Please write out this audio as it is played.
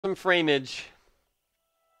Some frameage.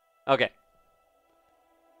 Okay.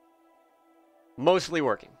 Mostly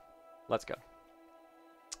working. Let's go.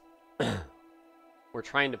 We're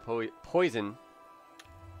trying to poison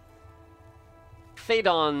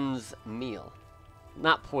Phadon's meal.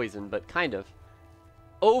 Not poison, but kind of.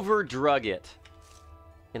 Overdrug it.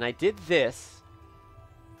 And I did this.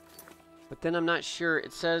 But then I'm not sure.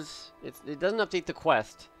 It says... It doesn't update the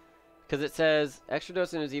quest. Because it says, extra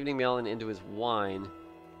dose in his evening meal and into his wine.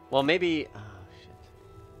 Well, maybe... Oh, shit.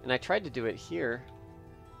 And I tried to do it here.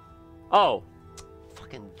 Oh!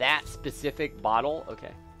 Fucking that specific bottle?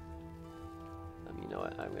 Okay. You know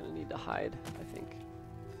what? I'm gonna need to hide, I think.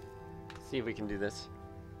 See if we can do this.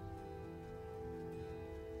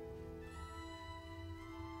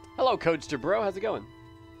 Hello, Coach Bro. How's it going?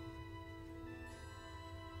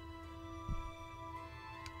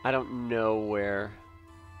 I don't know where.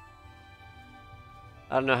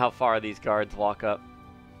 I don't know how far these guards walk up.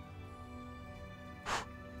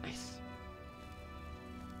 Nice.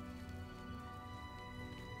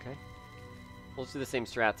 Okay. We'll just do the same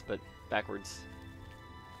strats, but backwards.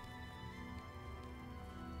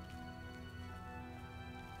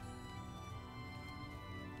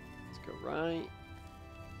 Let's go right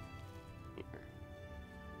here.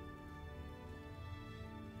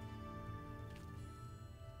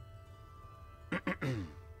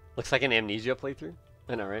 Looks like an Amnesia playthrough.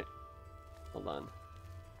 I know, right? Hold on.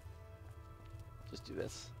 Just do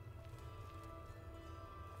this.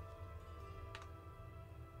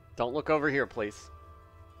 Don't look over here, please.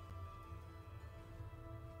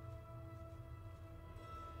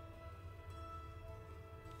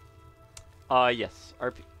 Yes.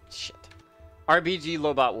 Shit. RBG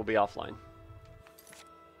Lobot will be offline.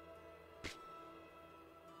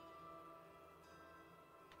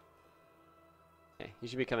 Okay, he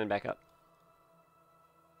should be coming back up.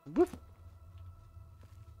 Whoop.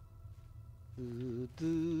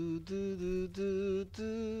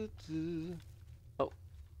 Oh,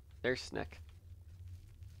 there's Sneck.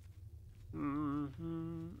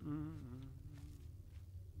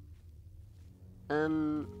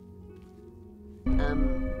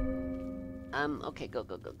 Okay, go.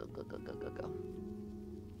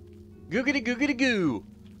 Googity googity goo!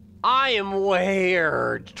 I am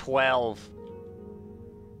weird, 12.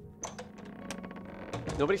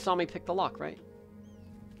 Nobody saw me pick the lock, right?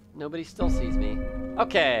 Nobody still sees me.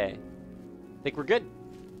 Okay. Think we're good.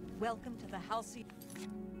 Welcome to the Halcyon.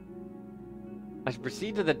 I should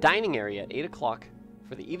proceed to the dining area at 8 o'clock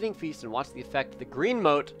for the evening feast and watch the effect the green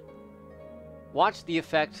mote. Watch the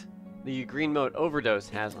effect the green mote overdose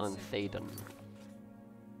has on Phadon.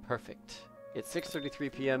 Perfect. It's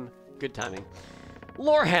 6:33 p.m. Good timing.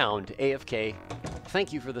 Lorehound, AFK.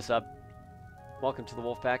 Thank you for the sub. Welcome to the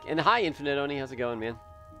Wolfpack. And hi, Infinite Oni. How's it going, man?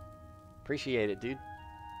 Appreciate it, dude.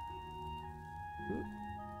 Ooh.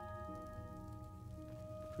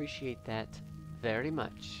 Appreciate that very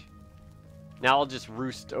much. Now I'll just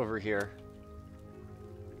roost over here.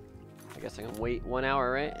 I guess I can wait 1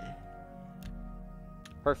 hour, right?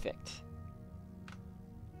 Perfect.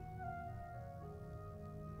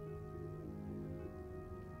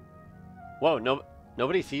 Whoa,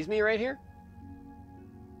 nobody sees me right here?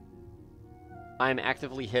 I'm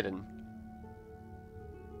actively hidden.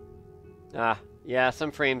 Ah, yeah,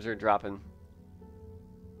 some frames are dropping.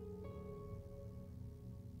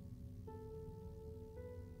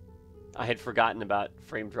 I had forgotten about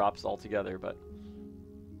frame drops altogether, but...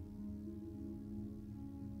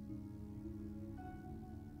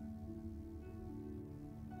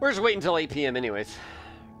 we're just waiting until 8 p.m. anyways.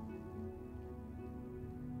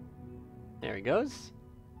 There he goes.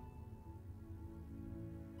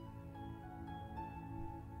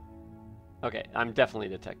 Okay, I'm definitely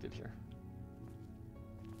detected here.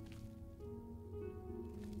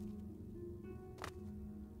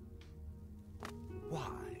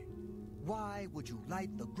 Why would you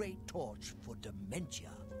light the great torch for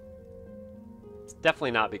dementia? It's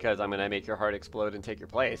definitely not because I'm gonna make your heart explode and take your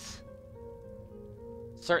place.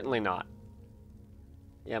 Certainly not.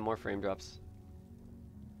 Yeah, more frame drops.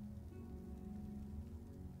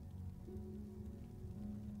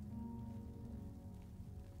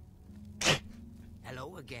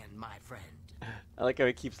 Hello again, my friend. I like how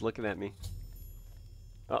he keeps looking at me.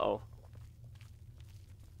 Uh-oh.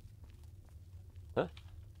 Huh?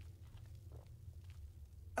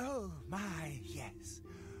 Oh, my, yes.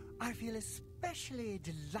 I feel especially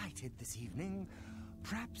delighted this evening.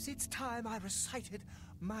 Perhaps it's time I recited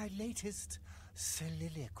my latest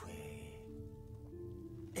soliloquy.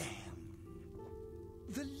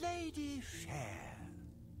 The lady fair,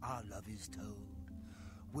 our love is told,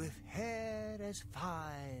 with hair as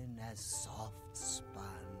fine as soft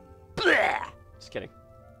spun. Just kidding.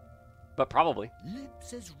 But probably.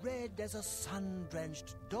 Lips as red as a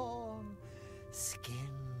sun-drenched dawn, skin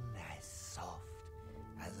as soft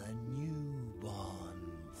as a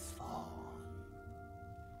newborn fawn,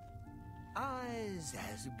 eyes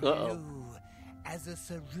as blue as a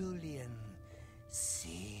cerulean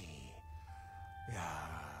sea.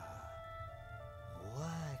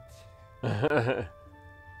 What?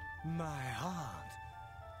 My heart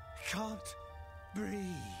can't breathe.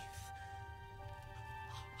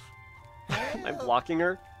 Am I blocking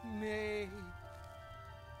her? Me.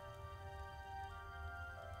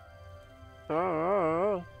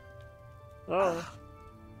 Oh.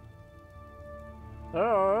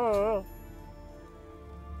 Oh.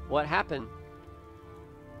 What happened?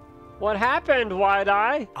 What happened,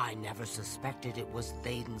 Wide-Eye? I never suspected it was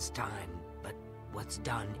Thaden's time, but what's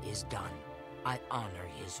done is done. I honor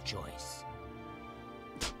his choice.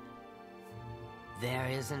 There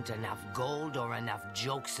isn't enough gold or enough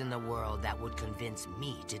jokes in the world that would convince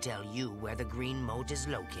me to tell you where the Green Moat is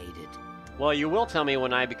located. Well, you will tell me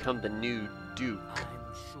when I become the new Duke.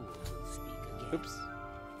 I'm sure we'll speak again. Oops.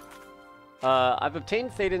 I've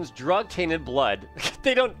obtained Thaden's drug-tainted blood.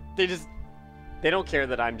 They don't care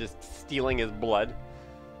that I'm just stealing his blood.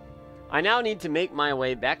 I now need to make my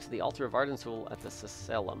way back to the altar of Ardensul at the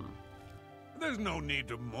Sacellum. There's no need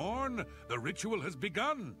to mourn. The ritual has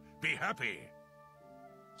begun. Be happy.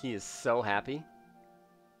 He is so happy.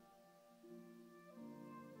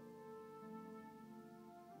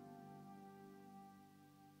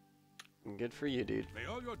 Good for you, dude. May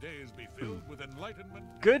all your days be filled with enlightenment.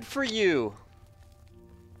 Good for you.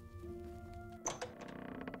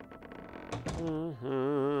 All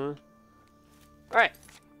right.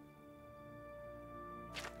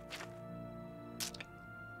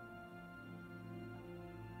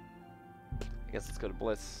 I guess let's go to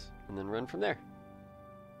Bliss and then run from there.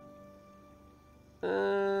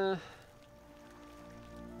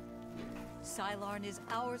 Sylarn is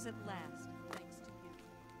ours at last, thanks to you.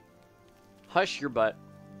 Hush your butt.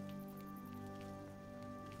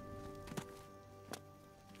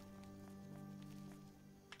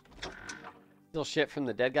 Steal shit from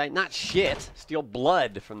the dead guy? Not shit! Steal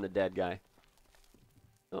blood from the dead guy.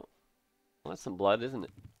 Oh. Well, that's some blood, isn't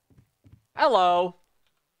it? Hello!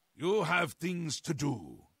 You have things to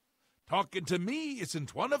do. Talking to me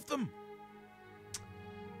isn't one of them.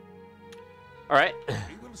 Alright.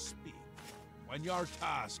 We will speak when your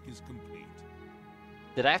task is complete.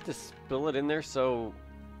 Did I have to spill it in there so...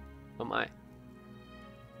 Oh my.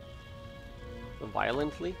 So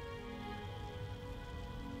violently?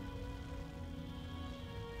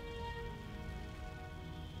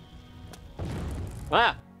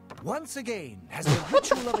 Ah! Once again has the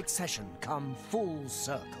ritual of accession come full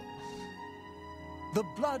circle. The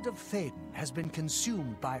blood of Thaden has been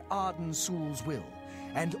consumed by Ardensul's will,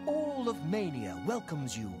 and all of Mania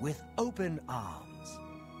welcomes you with open arms.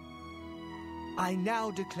 I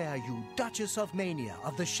now declare you Duchess of Mania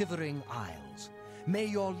of the Shivering Isles. May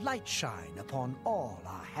your light shine upon all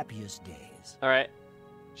our happiest days. Alright.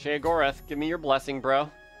 Sheogorath, give me your blessing, bro.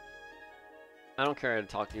 I don't care to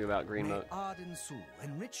talk to you about Green May Moat. Ardensul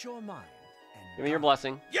enrich your mind. And Give me your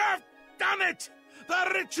blessing. You've done it!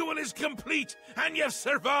 The ritual is complete, and you've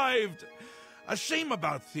survived! A shame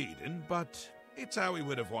about Thaden, but it's how he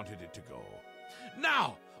would have wanted it to go.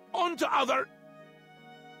 Now, on to other...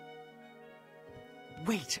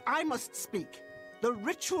 Wait, I must speak. The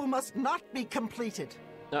ritual must not be completed.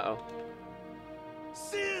 Uh-oh.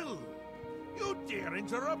 Syl! You dare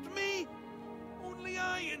interrupt me? Only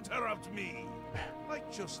I interrupt me.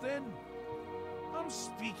 Like just then. I'm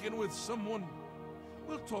speaking with someone.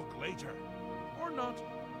 We'll talk later. Or not.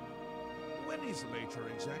 When is later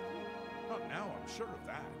exactly? Not now, I'm sure of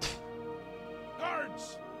that.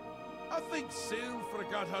 Guards! I think Syl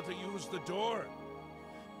forgot how to use the door.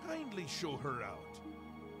 Kindly show her out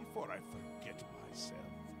before I forget myself.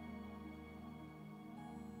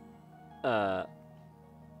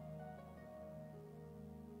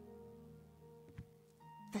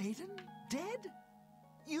 Thaden? Dead?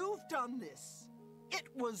 You've done this. It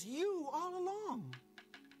was you all along.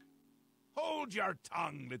 Hold your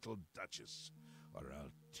tongue, little Duchess, or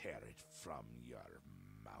I'll tear it from your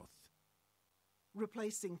mouth.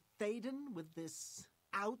 Replacing Thaden with this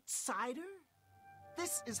outsider?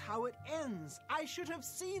 This is how it ends. I should have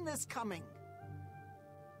seen this coming.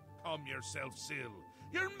 Calm yourself, Syl.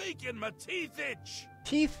 You're making my teeth itch.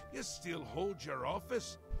 Teeth? You still hold your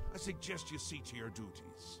office? I suggest you see to your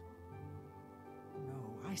duties.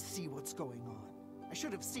 No, I see what's going on. I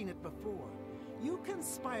should have seen it before. You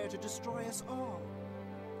conspire to destroy us all.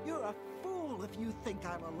 You're a fool if you think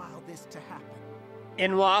I'll allow this to happen.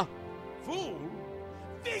 Inwa? Fool?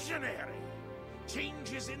 Visionary!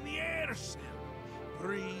 Change is in the air, Sil.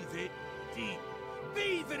 Breathe it deep.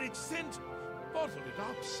 Bathe in its scent. Bottle it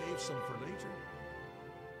up, save some for later.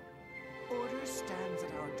 Order stands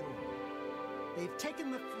at our door. They've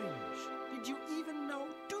taken the fringe. Did you even know?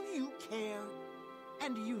 Do you care?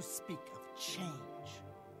 And you speak of change.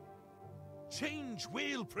 Change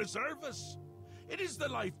will preserve us. It is the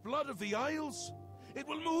lifeblood of the Isles. It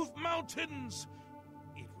will move mountains.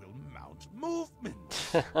 It will mount movement.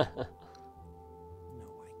 No,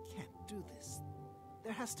 I can't do this.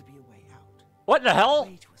 There has to be a way out. What the A hell?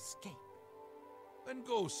 way to escape. Then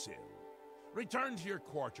go, Sil. Return to your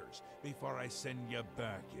quarters before I send you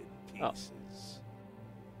back in Oh. pieces.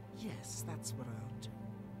 Yes, that's what I'll do.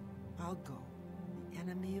 I'll go. The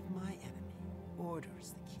enemy of my enemy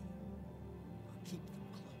orders the key. I'll keep them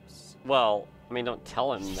close. Well, I mean, don't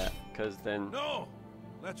tell him that, because then... No!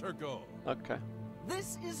 Let her go. Okay.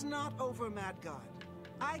 This is not over, Mad God.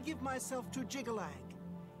 I give myself to Jiggalag.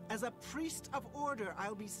 As a priest of order,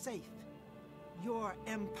 I'll be safe. Your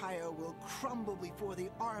empire will crumble before the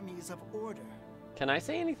armies of order. Can I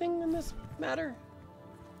say anything in this matter?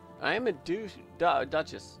 I am a Duchess.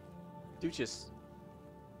 Duchess.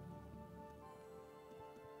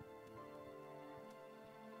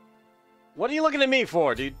 What are you looking at me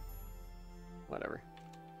for, dude? Whatever.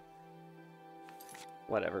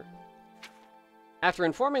 Whatever. After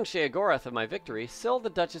informing Sheogorath of my victory, Sil, the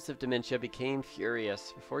Duchess of Dementia, became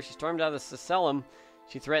furious. Before she stormed out of the Sicellum,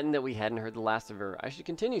 she threatened that we hadn't heard the last of her. I should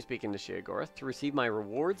continue speaking to Sheogorath to receive my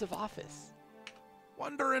rewards of office.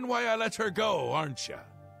 Wondering why I let her go, aren't you?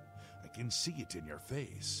 I can see it in your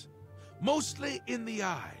face. Mostly in the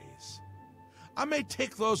eyes. I may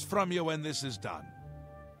take those from you when this is done.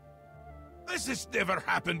 This has never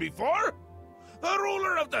happened before. The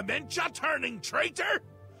ruler of Dementia turning traitor?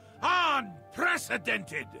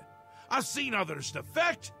 Unprecedented. I've seen others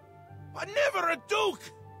defect, but never a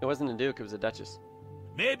duke. It wasn't a duke, it was a duchess.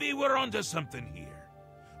 Maybe we're onto something here.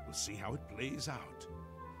 We'll see how it plays out.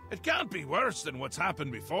 It can't be worse than what's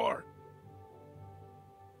happened before.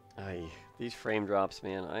 Ay, these frame drops,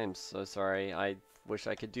 man. I am so sorry. I wish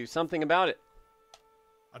I could do something about it.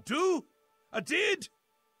 I do. I did.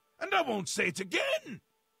 And I won't say it again.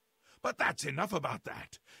 But that's enough about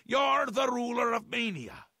that. You're the ruler of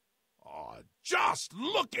Mania. Oh, just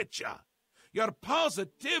look at you. You're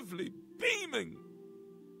positively beaming.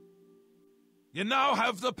 You now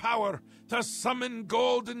have the power to summon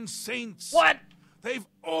golden saints. What? They've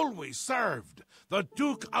always served the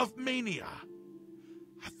Duke of Mania.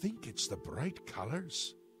 I think it's the bright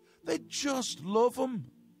colors. They just love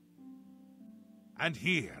 'em. And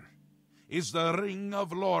here is the Ring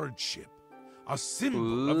of Lordship, a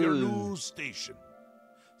symbol of your new station.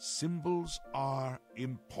 Symbols are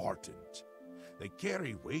important. They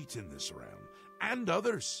carry weight in this realm, and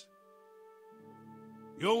others.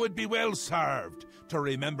 You would be well served to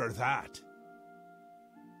remember that.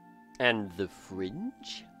 And the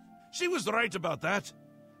fringe? She was right about that.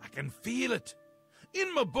 I can feel it.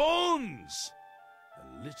 In my bones.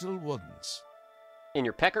 The little ones. In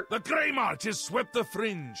your pecker? The Grey March has swept the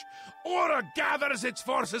fringe. Aura gathers its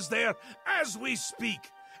forces there as we speak.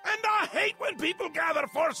 And I hate when people gather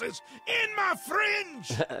forces in my fringe.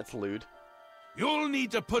 That's lewd. You'll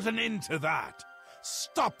need to put an end to that.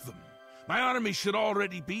 Stop them. My army should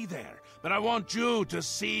already be there, but I want you to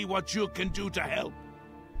see what you can do to help.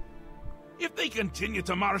 If they continue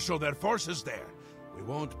to marshal their forces there, we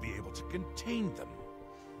won't be able to contain them.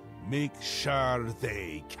 Make sure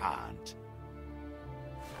they can't.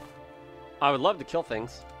 I would love to kill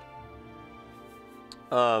things.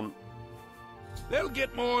 They'll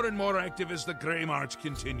get more and more active as the Grey March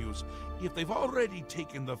continues. If they've already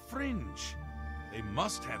taken the fringe, they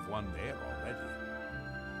must have one there already.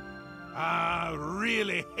 I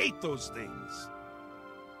really hate those things.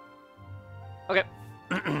 Okay.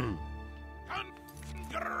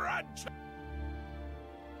 Congratulations.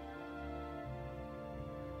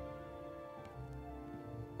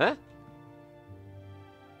 Huh?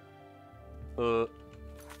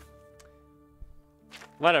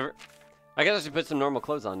 Whatever. I guess I should put some normal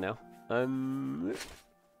clothes on now.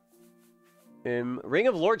 Ring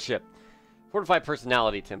of Lordship. Fortified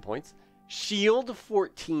personality, 10 points. Shield,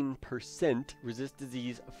 14%. Resist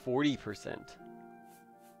disease, 40%.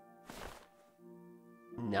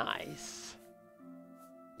 Nice.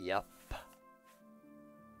 Yep.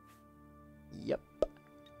 Yep.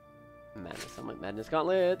 Madness. I'm like Madness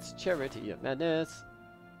Gauntlets. Charity of Madness.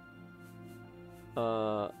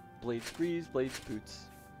 Blades Freeze. Blades Boots.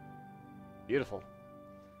 Beautiful.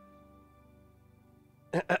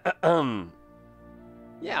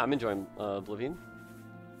 Yeah, I'm enjoying Oblivion.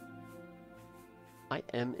 I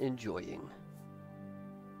am enjoying.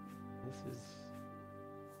 This is...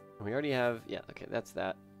 We already have... Yeah, okay, that's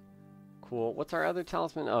that. Cool. What's our other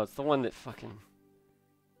talisman? Oh, it's the one that fucking...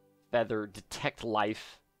 Feather, detect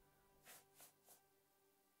life.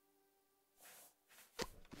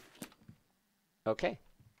 Okay.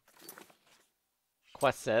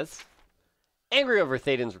 Quest says... Angry over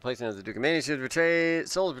Thaden's replacement as the Duke of Mania,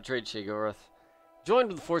 Syl has betrayed Sheogorath. Joined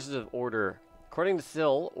with the forces of Order. According to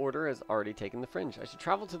Syl, Order has already taken the Fringe. I should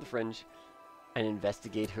travel to the Fringe and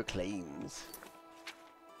investigate her claims.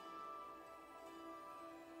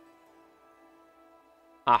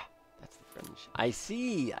 Ah, that's the Fringe. I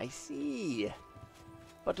see, I see.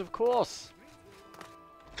 But of course,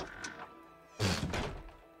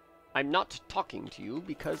 I'm not talking to you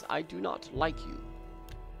because I do not like you.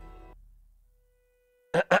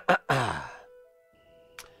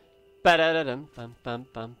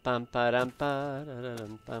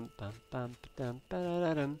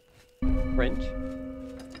 Fringe.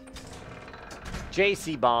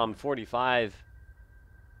 JC Bomb 45.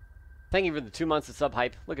 Thank you for the 2 months of sub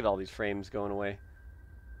hype. Look at all these frames going away.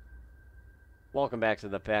 Welcome back to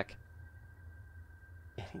the pack.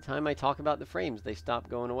 Anytime I talk about the frames, they stop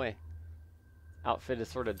going away. Outfit is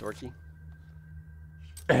sort of dorky.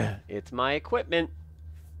 It's my equipment.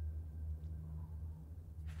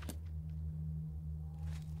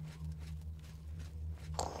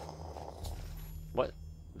 What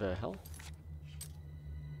the hell?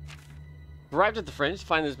 Arrived at the Fringe,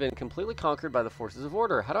 find has been completely conquered by the forces of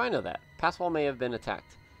Order. How do I know that? Pass wall may have been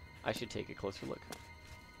attacked. I should take a closer look.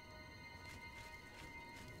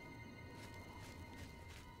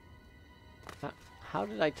 How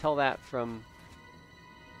did I tell that from...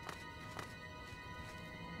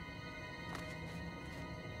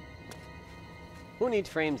 Who needs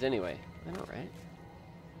frames anyway? I know, right?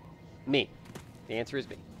 Me. The answer is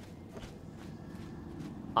me.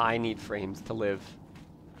 I need frames to live.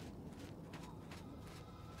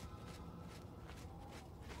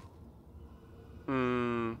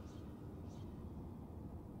 Hmm.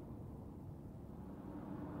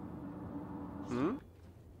 Hmm?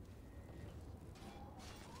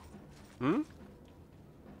 Hmm?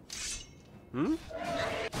 Hmm?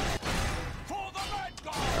 For the Red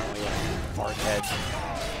God! Oh yeah, hard head.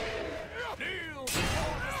 Kneel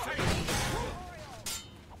before the Saint!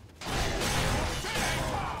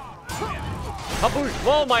 Kaboosh!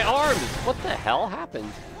 Whoa, my arms! What the hell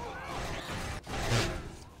happened?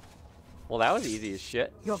 Well, that was easy as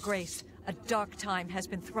shit. Your Grace, a dark time has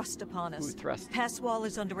been thrust upon us. Ooh, thrust. Passwall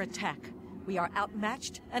is under attack. We are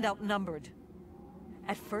outmatched and outnumbered.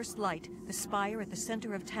 At first light, the spire at the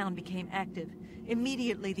center of town became active.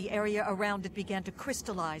 Immediately, the area around it began to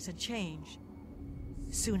crystallize and change.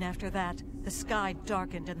 Soon after that, the sky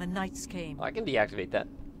darkened and the nights came. I can deactivate that.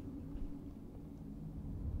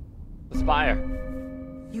 The spire.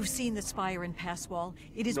 You've seen the spire in Passwall.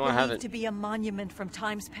 It is No, I haven't. believed to be a monument from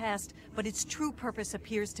times past, but its true purpose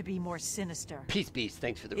appears to be more sinister. Peace, peace.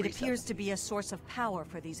 Thanks for the It reset. appears to be a source of power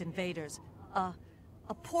for these invaders. A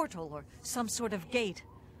portal or some sort of gate.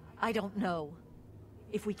 I don't know.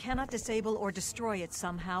 If we cannot disable or destroy it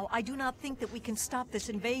somehow, I do not think that we can stop this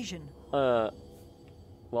invasion.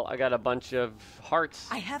 Well, I got a bunch of hearts.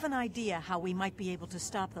 I have an idea how we might be able to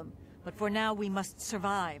stop them, but for now we must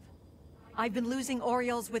survive. I've been losing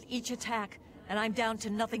Orioles with each attack, and I'm down to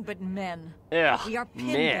nothing but men. Ugh, We are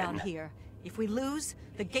pinned men. down here. If we lose,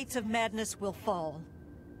 the gates of madness will fall.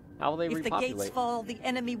 How will they If the repopulate? gates fall, the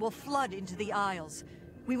enemy will flood into the Isles.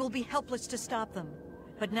 We will be helpless to stop them.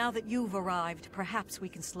 But now that you've arrived, perhaps we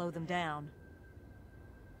can slow them down.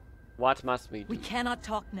 What must we do? We cannot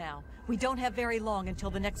talk now. We don't have very long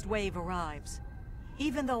until the next wave arrives.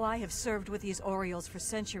 Even though I have served with these Orioles for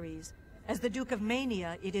centuries, as the Duke of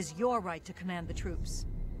Mania, it is your right to command the troops.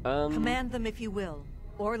 Command them if you will,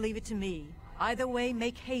 or leave it to me. Either way,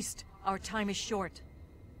 make haste. Our time is short.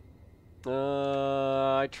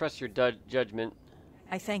 I trust your judgment.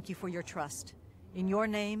 I thank you for your trust. In your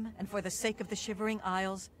name, and for the sake of the Shivering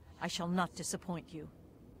Isles, I shall not disappoint you.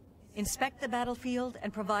 Inspect the battlefield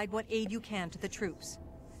and provide what aid you can to the troops.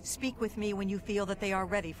 Speak with me when you feel that they are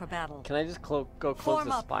ready for battle. Can I just go close Form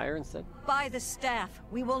the up. spire instead? By the staff,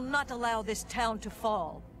 we will not allow this town to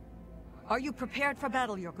fall. Are you prepared for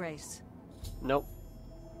battle, Your Grace? Nope.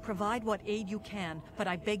 Provide what aid you can, but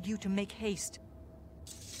I beg you to make haste.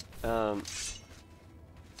 Let's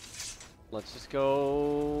just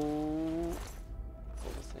go...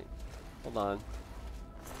 Hold on.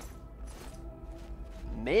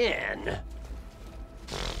 Man!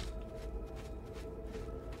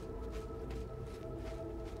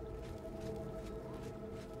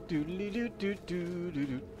 Doodly doo doo doo doo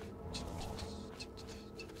doo.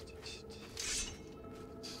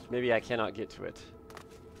 Maybe I cannot get to it.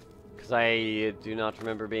 Because I do not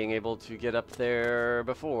remember being able to get up there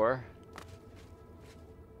before.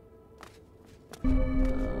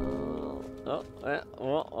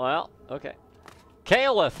 Well, okay.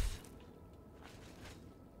 Caliph!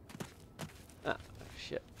 Ah,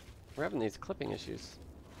 shit. We're having these clipping issues.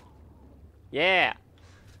 Yeah!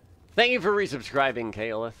 Thank you for resubscribing,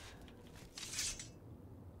 Caliph.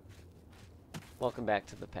 Welcome back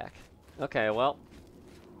to the pack. Okay, well.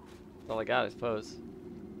 That's all I got, I suppose.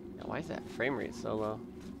 Yeah, why is that frame rate so low?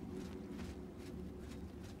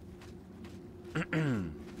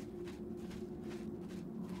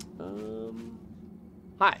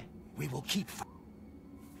 Hi. We will keep.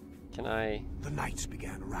 Can I? The knights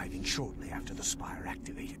began arriving shortly after the spire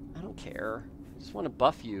activated. I don't care. I just want to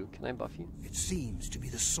buff you. Can I buff you? It seems to be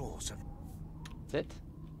the source of. Is it?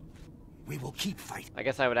 We will keep fighting. I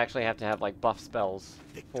guess I would actually have to have like buff spells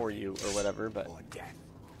for you or whatever, but. Or death.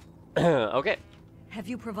 Okay. Have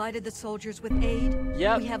you provided the soldiers with aid?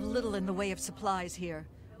 Yep. We have little in the way of supplies here.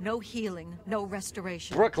 No healing, no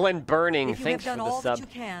restoration. Brooklyn burning. If you Thanks have done for the all sub. that you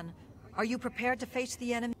can, are you prepared to face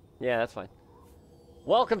the enemy? Yeah, that's fine.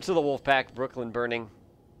 Welcome to the Wolfpack, Brooklyn burning.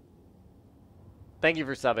 Thank you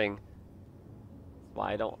for subbing.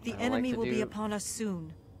 Why I don't. The I don't enemy like to will do be upon us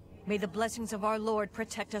soon. May the blessings of our Lord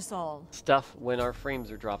protect us all. stuff when our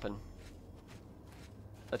frames are dropping.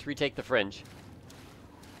 Let's retake the fringe.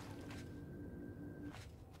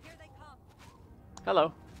 Here they come.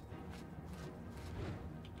 Hello.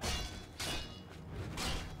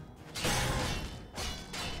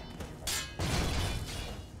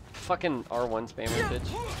 Fucking R1 spammer, bitch.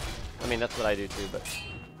 I mean, that's what I do too, but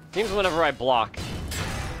seems whenever I block,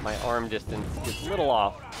 my arm distance gets a little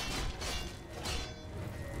off.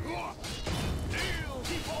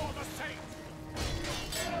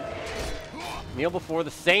 Kneel before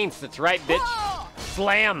the saints. That's right, bitch.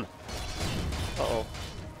 Slam. Uh-oh.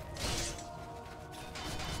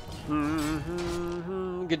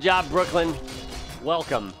 Good job, Brooklyn.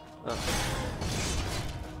 Welcome.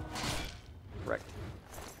 Correct.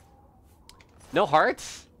 No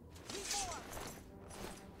hearts?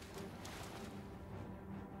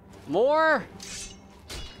 More?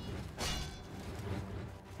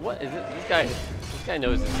 What is it? This guy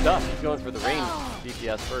knows his stuff. He's going for the range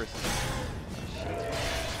DPS first. Shit.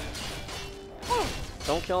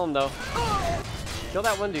 Don't kill him though. Kill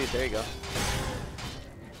that one dude. There you go.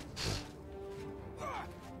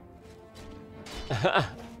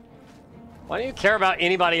 Why do you care about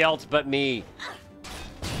anybody else but me?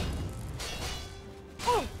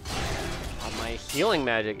 God, my healing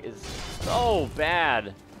magic is so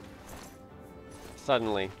bad.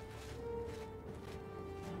 Suddenly.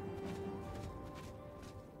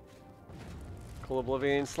 Cool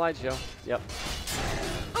Oblivion slideshow. Yep.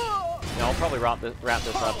 Yeah, I'll probably wrap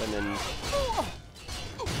this up and then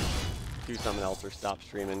do something else or stop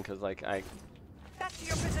streaming because like I. Back to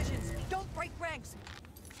your positions. Don't break ranks.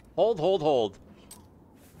 Hold.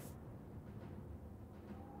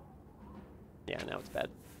 Yeah, now it's bad.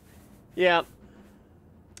 Yeah.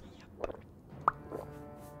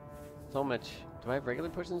 So much. Do I have regular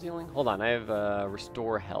potions healing? Hold on, I have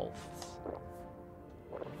restore health.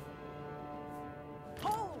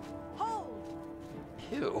 Hold.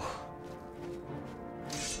 Ew.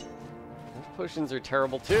 Those potions are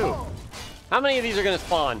terrible too. How many of these are gonna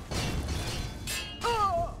spawn?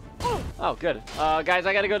 Oh, good. Guys,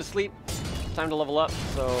 I gotta go to sleep. It's time to level up,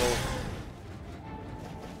 so...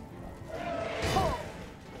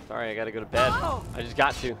 Sorry, I gotta go to bed. I just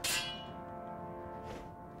got to.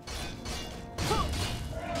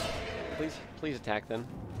 Please attack them.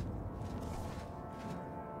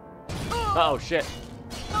 Oh, shit.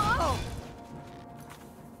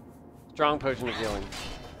 Strong potion of healing.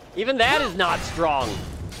 Even that is not strong.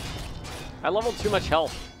 I leveled too much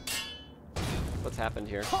health. What's happened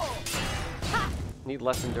here? Need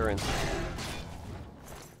less endurance.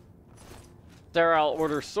 There, I'll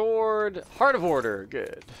order sword. Heart of order.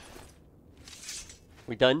 Good.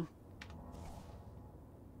 We done?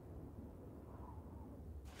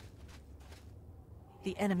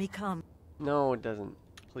 The enemy come. No, it doesn't.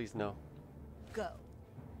 Please, no. Go.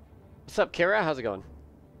 What's up, Kara? How's it going?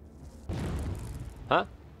 Huh?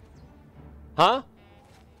 Huh?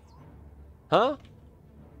 Huh?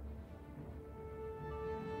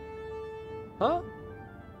 Huh?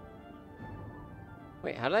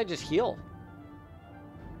 Wait, how did I just heal?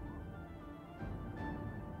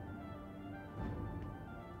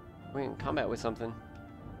 We're in combat with something.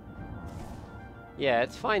 Yeah,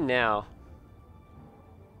 it's fine now.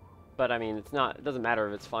 But I mean, it's not, it doesn't matter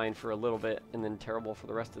if it's fine for a little bit and then terrible for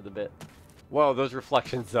the rest of the bit. Whoa, those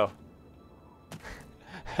reflections though.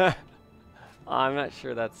 I'm not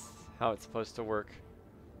sure that's how it's supposed to work.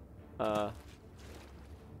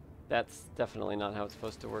 That's definitely not how it's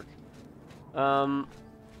supposed to work.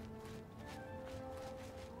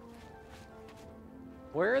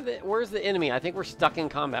 Where's the enemy? I think we're stuck in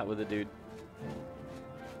combat with the dude.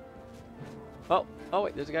 Oh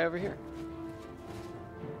wait, there's a guy over here.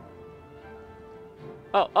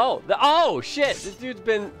 Oh shit! This dude's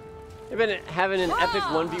been having an epic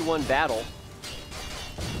 1v1 battle.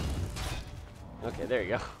 Okay, there you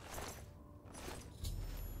go.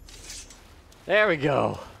 There we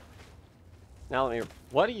go. Now let me.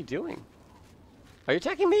 What are you doing? Are you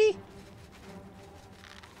attacking me?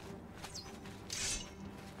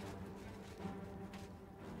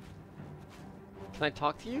 Can I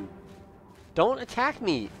talk to you? Don't attack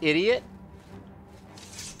me, idiot.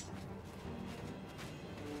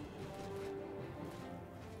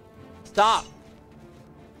 Stop.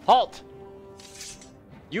 Halt.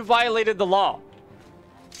 You violated the law.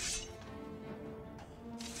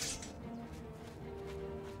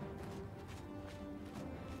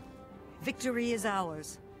 Victory is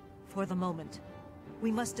ours, for the moment.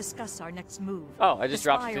 We must discuss our next move. Oh, I just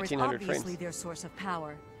dropped The Spire 1,500 is obviously frames. their source of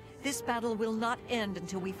power. This battle will not end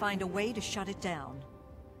until we find a way to shut it down.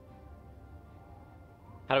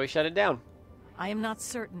 How do we shut it down? I am not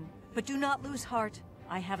certain, but do not lose heart.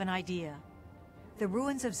 I have an idea. The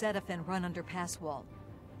ruins of Zedaphen run under Passwall.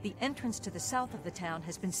 The entrance to the south of the town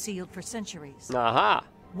has been sealed for centuries. Aha.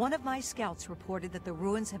 One of my scouts reported that the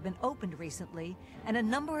ruins have been opened recently, and a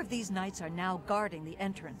number of these knights are now guarding the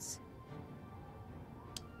entrance.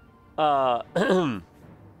 What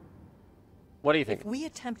do you think? If we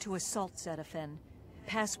attempt to assault Zedaphen,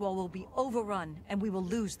 Passwall will be overrun and we will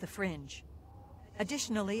lose the Fringe.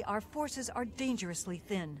 Additionally, our forces are dangerously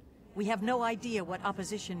thin. We have no idea what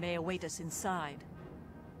opposition may await us inside.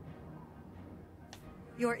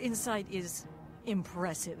 Your insight is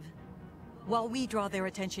impressive. While we draw their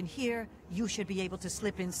attention here, you should be able to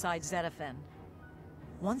slip inside Zedaphen.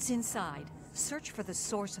 Once inside, search for the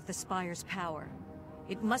source of the Spire's power.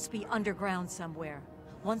 It must be underground somewhere.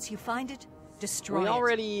 Once you find it, destroy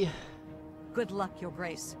it. Good luck, Your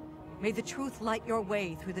Grace. May the truth light your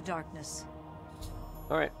way through the darkness.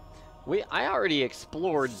 Alright. I already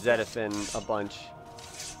explored Zedaphen a bunch.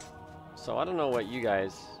 So I don't know what you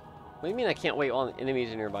guys... What do you mean I can't wait while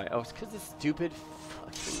enemies are nearby? Oh, it's because this stupid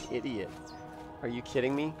fucking idiot. Are you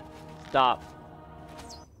kidding me? Stop.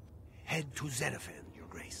 Head to Zedaphen, Your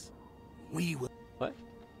Grace. We will... What?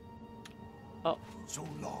 Oh. So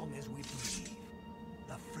long as we believe.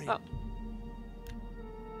 The Fringe... Oh.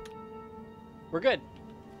 We're good.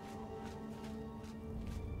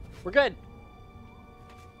 We're good.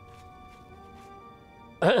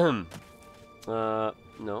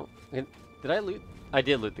 No. Did I loot? I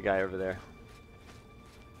did loot the guy over there.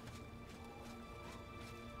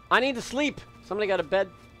 I need to sleep. Somebody got a bed.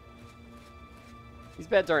 These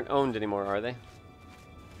beds aren't owned anymore, are they?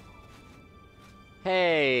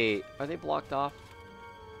 Hey, are they blocked off?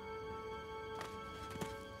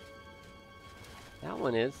 That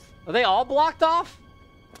one is. Are they all blocked off?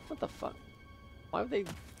 What the fuck? Why would they...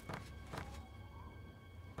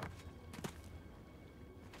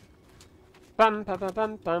 Bum, bum, bum,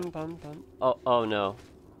 bum, bum, bum, bum. Oh no.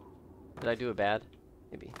 Did I do a bad?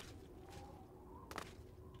 Maybe.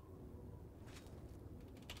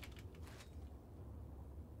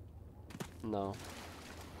 No.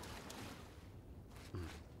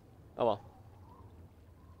 Oh well.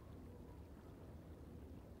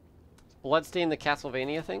 Bloodstain the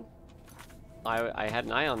Castlevania thing? I had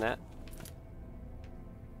an eye on that.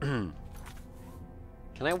 Can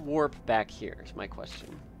I warp back here is my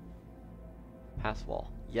question. Pass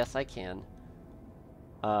wall. Yes, I can.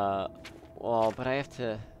 Well, but I have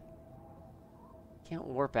to... Can't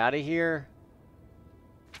warp out of here.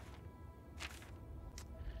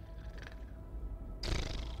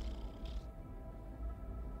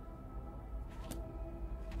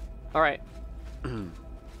 Alright.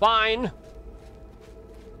 Fine!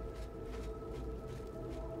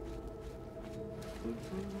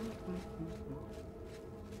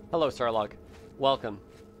 Hello, Starlog. Welcome.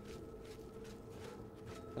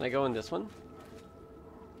 Can I go in this one?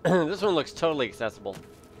 This one looks totally accessible.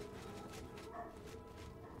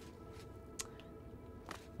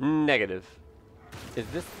 Negative. Is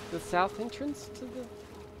this the south entrance to the...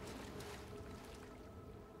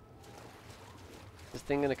 This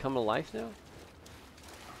thing gonna come to life now?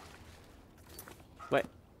 Wait.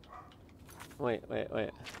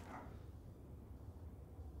 Wait.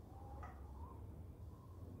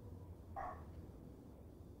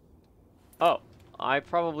 Oh, I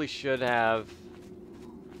probably should have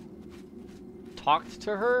talked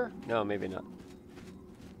to her? No, maybe not.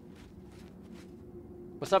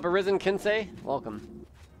 What's up, Arisen Kinsei? Welcome.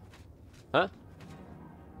 Huh?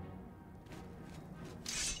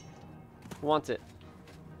 Who wants it?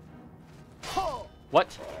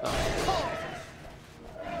 What? Oh.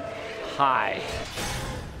 Hi.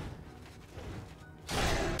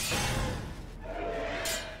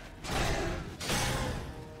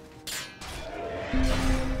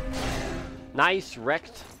 Nice,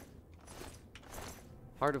 wrecked.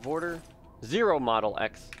 Heart of Order. Zero Model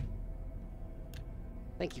X.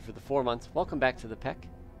 Thank you for the 4 months. Welcome back to the Peck.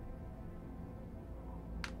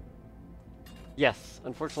 Yes,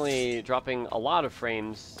 unfortunately, dropping a lot of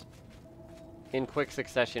frames in quick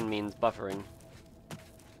succession means buffering.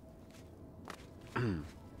 Dun,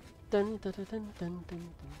 dun, dun, dun, dun,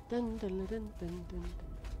 dun, dun, dun, dun, dun, dun.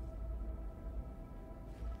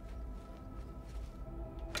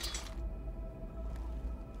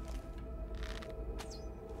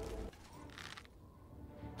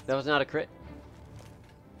 That was not a crit.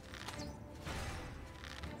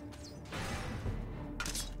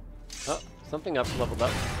 Oh, something up leveled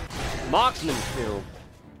up. Marksman skill.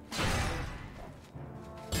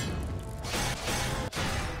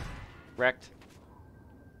 Wrecked.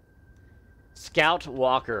 Scout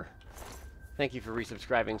Walker. Thank you for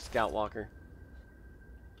resubscribing, Scout Walker.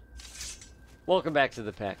 Welcome back to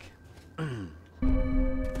the Peck.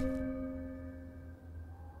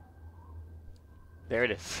 There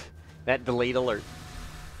it is. That delayed alert.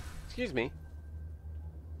 Excuse me.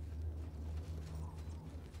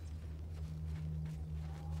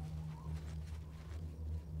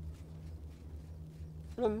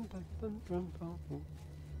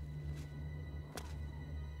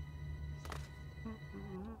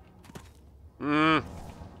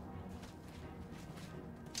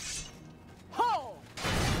 Ho!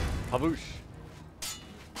 Pavoosh.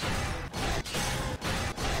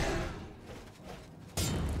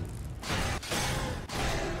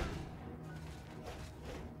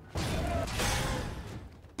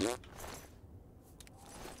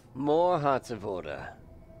 More Hearts of Order.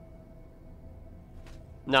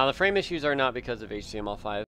 Now, the frame issues are not because of HTML5.